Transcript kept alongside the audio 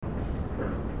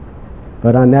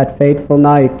But on that fateful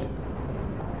night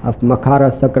of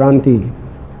Makara Sankranti,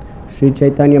 Sri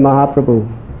Chaitanya Mahaprabhu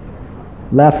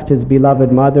left his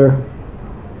beloved mother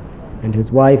and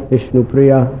his wife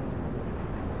Vishnupriya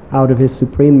out of his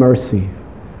supreme mercy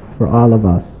for all of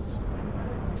us.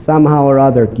 Somehow or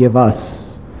other give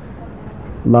us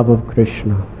love of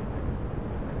Krishna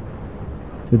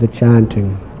through the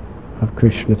chanting of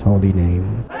Krishna's holy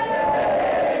names.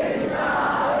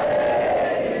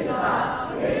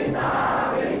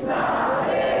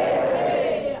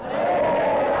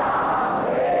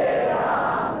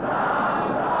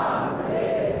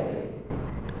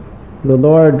 The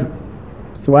Lord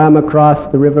swam across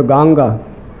the river Ganga,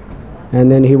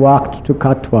 and then he walked to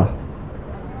Katwa,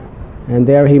 and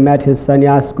there he met his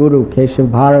sannyas guru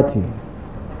Keshav Bharati,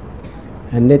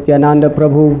 and Nityananda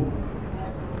Prabhu,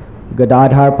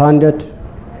 Gadadhar Pandit,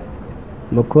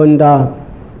 Mukunda,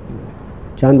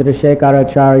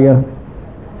 Chandrasekharacharya,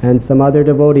 and some other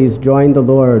devotees joined the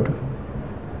Lord.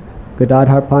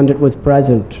 Gadadhar Pandit was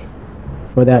present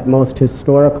for that most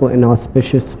historical and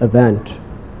auspicious event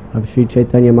of Sri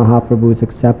Chaitanya Mahaprabhu's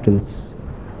acceptance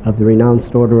of the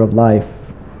renounced order of life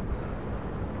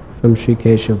from Sri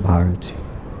Keshav Bharati.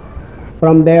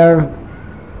 From there,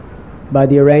 by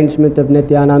the arrangement of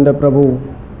Nityananda Prabhu,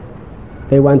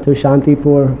 they went to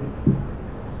Shantipur,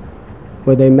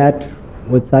 where they met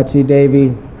with Sachi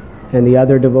Devi and the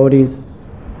other devotees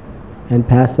and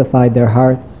pacified their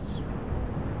hearts.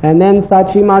 And then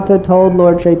Sachi Mata told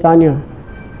Lord Chaitanya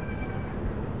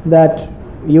that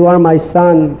you are my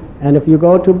son, and if you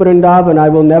go to Vrindavan, I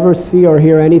will never see or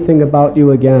hear anything about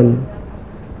you again.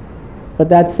 But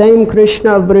that same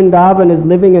Krishna of Vrindavan is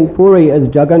living in Puri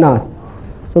as Jagannath,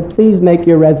 so please make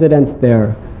your residence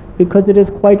there, because it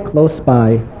is quite close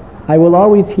by. I will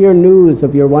always hear news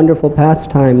of your wonderful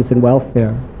pastimes and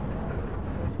welfare.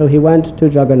 So he went to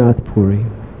Jagannath Puri.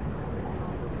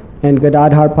 And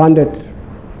Gadadhar Pandit,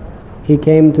 he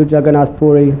came to Jagannath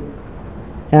Puri,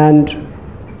 and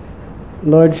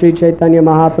Lord Sri Chaitanya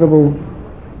Mahaprabhu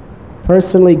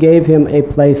personally gave him a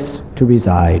place to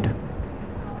reside.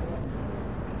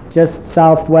 Just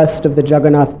southwest of the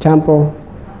Jagannath temple,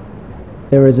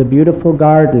 there is a beautiful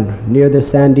garden near the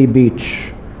sandy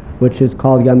beach, which is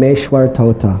called Yameshwar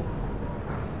Tota.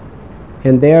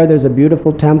 And there's a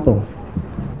beautiful temple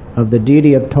of the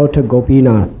deity of Tota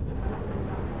Gopinath.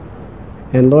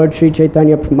 And Lord Sri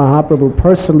Chaitanya Mahaprabhu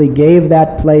personally gave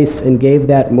that place and gave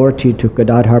that murti to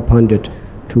Gadadhar Pandit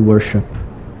to worship.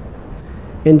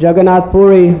 In Jagannath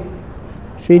Puri,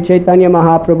 Sri Chaitanya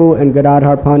Mahaprabhu and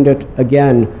Gadadhar Pandit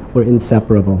again were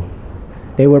inseparable.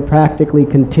 They were practically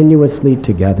continuously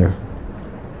together.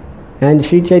 And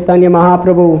Sri Chaitanya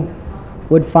Mahaprabhu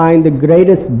would find the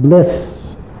greatest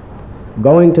bliss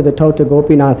going to the Tota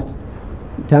Gopinath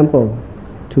temple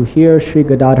to hear Sri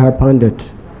Gadadhar Pandit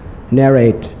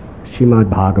narrate Srimad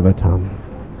Bhagavatam.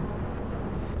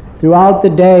 Throughout the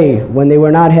day, when they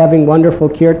were not having wonderful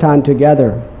kirtan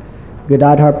together,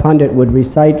 Gadadhar Pandit would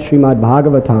recite Srimad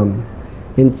Bhagavatam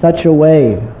in such a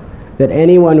way that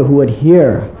anyone who would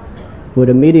hear would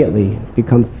immediately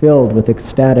become filled with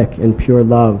ecstatic and pure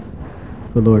love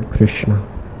for Lord Krishna.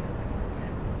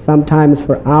 Sometimes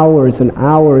for hours and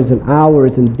hours and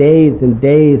hours and days and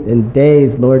days and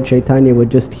days, Lord Chaitanya would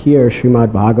just hear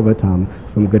Srimad Bhagavatam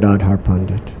from Gadadhar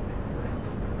Pandit.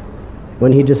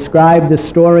 When he described the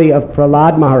story of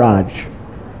Prahlad Maharaj,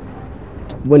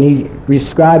 when he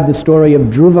described the story of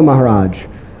Dhruva Maharaj,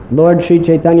 Lord Sri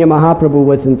Chaitanya Mahaprabhu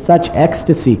was in such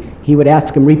ecstasy, he would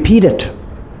ask him, repeat it.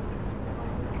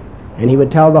 And he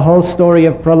would tell the whole story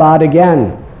of Prahlad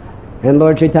again. And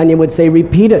Lord Chaitanya would say,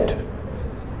 repeat it.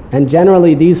 And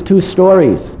generally these two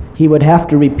stories he would have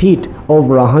to repeat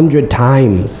over 100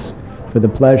 times for the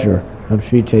pleasure of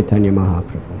Sri Chaitanya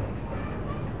Mahaprabhu.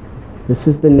 This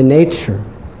is the nature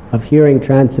of hearing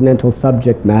transcendental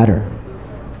subject matter.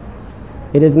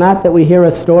 It is not that we hear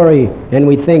a story and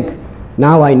we think,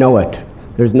 now I know it,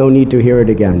 there's no need to hear it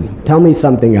again. Tell me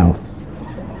something else.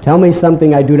 Tell me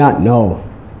something I do not know.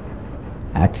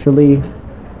 Actually,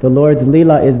 the Lord's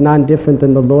Leela is non-different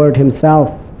than the Lord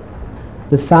himself.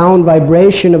 The sound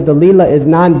vibration of the Leela is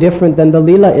non-different than the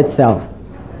Leela itself.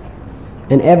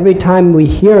 And every time we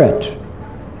hear it,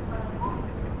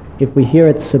 if we hear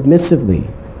it submissively,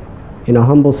 in a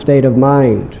humble state of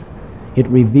mind, it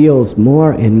reveals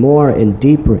more and more and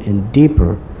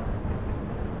deeper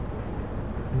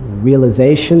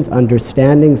realizations,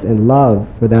 understandings, and love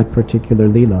for that particular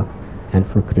Leela and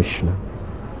for Krishna.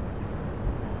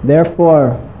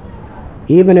 Therefore,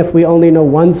 even if we only know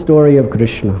one story of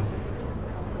Krishna,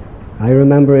 I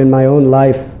remember in my own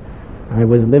life, I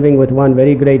was living with one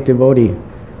very great devotee,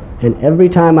 And every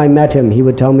time I met him, he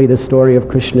would tell me the story of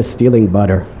Krishna stealing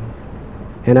butter.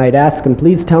 And I'd ask him,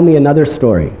 please tell me another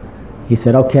story. He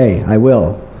said, okay, I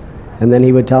will. And then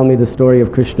he would tell me the story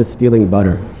of Krishna stealing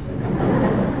butter.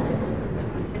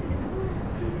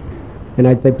 And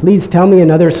I'd say, please tell me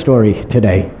another story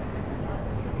today.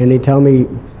 And he'd tell me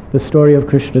the story of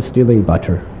Krishna stealing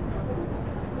butter.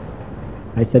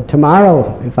 I said,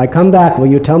 tomorrow, if I come back, will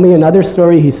you tell me another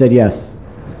story? He said, yes.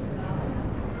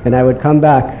 And I would come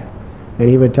back, and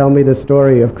he would tell me the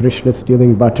story of Krishna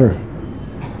stealing butter.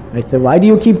 I said, why do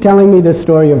you keep telling me the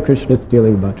story of Krishna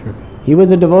stealing butter? He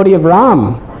was a devotee of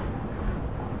Ram.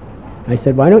 I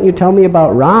said, why don't you tell me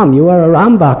about Ram? You are a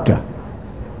Ram Bhakta.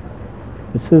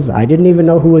 I didn't even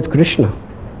know who was Krishna.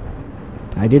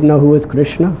 I didn't know who was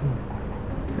Krishna.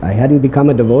 I hadn't become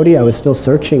a devotee. I was still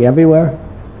searching everywhere.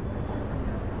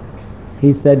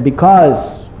 He said,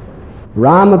 because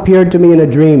Ram appeared to me in a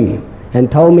dream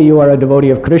and told me you are a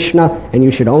devotee of Krishna and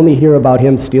you should only hear about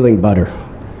him stealing butter.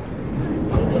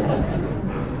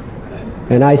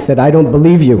 And I said, I don't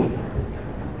believe you.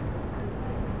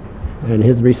 And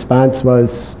his response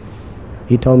was,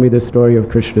 he told me the story of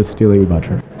Krishna stealing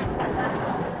butter.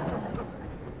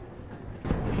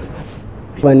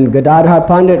 When Gadadhara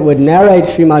Pandit would narrate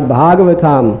Srimad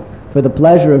Bhagavatam for the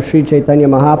pleasure of Sri Chaitanya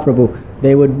Mahaprabhu,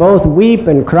 they would both weep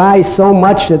and cry so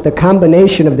much that the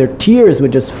combination of their tears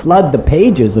would just flood the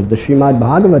pages of the Srimad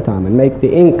Bhagavatam and make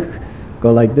the ink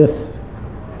go like this.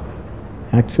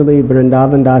 Actually,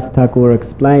 Vrindavan Das Thakur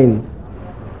explains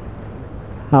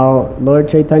how Lord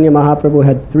Chaitanya Mahaprabhu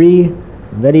had 3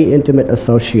 very intimate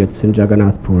associates in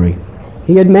Jagannath Puri.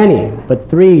 He had many, but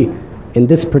 3 in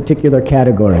this particular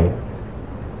category.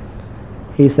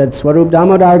 He said Swarup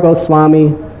Damodar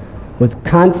Goswami was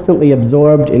constantly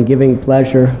absorbed in giving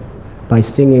pleasure by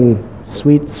singing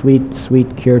sweet, sweet,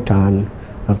 sweet kirtan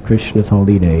of Krishna's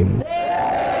holy name.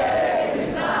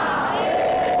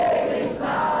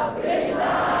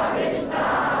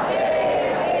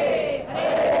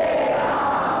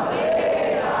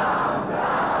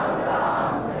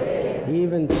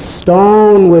 Even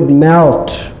stone would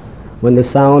melt when the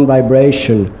sound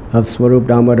vibration of Swarup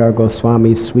Damodar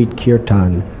Goswami's sweet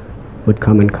kirtan would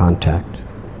come in contact.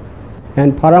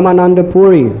 And Paramananda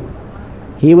Puri,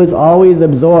 he was always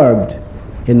absorbed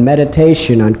in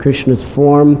meditation on Krishna's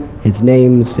form, his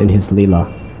names, and his lila.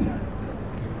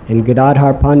 And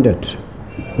Gadadhar Pandit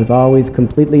was always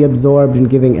completely absorbed in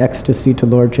giving ecstasy to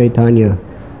Lord Chaitanya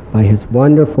by his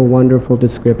wonderful, wonderful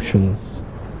descriptions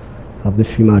of the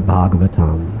Srimad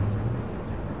Bhagavatam.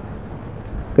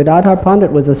 Gadadhar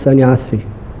Pandit was a sannyasi.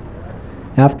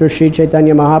 After Sri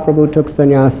Chaitanya Mahaprabhu took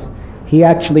sannyas, he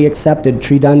actually accepted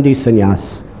Tridandi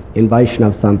sannyas in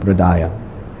Vaishnav Sampradaya.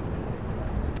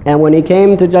 And when he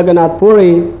came to Jagannath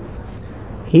Puri,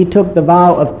 he took the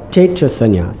vow of Checha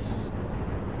sannyas.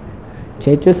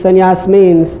 Checha sannyas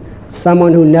means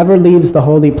someone who never leaves the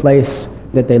holy place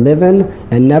that they live in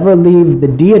and never leave the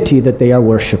deity that they are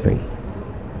worshipping.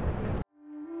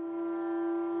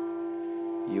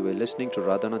 You were listening to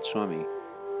Radhanath Swami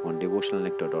on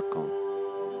devotionalnectar.com.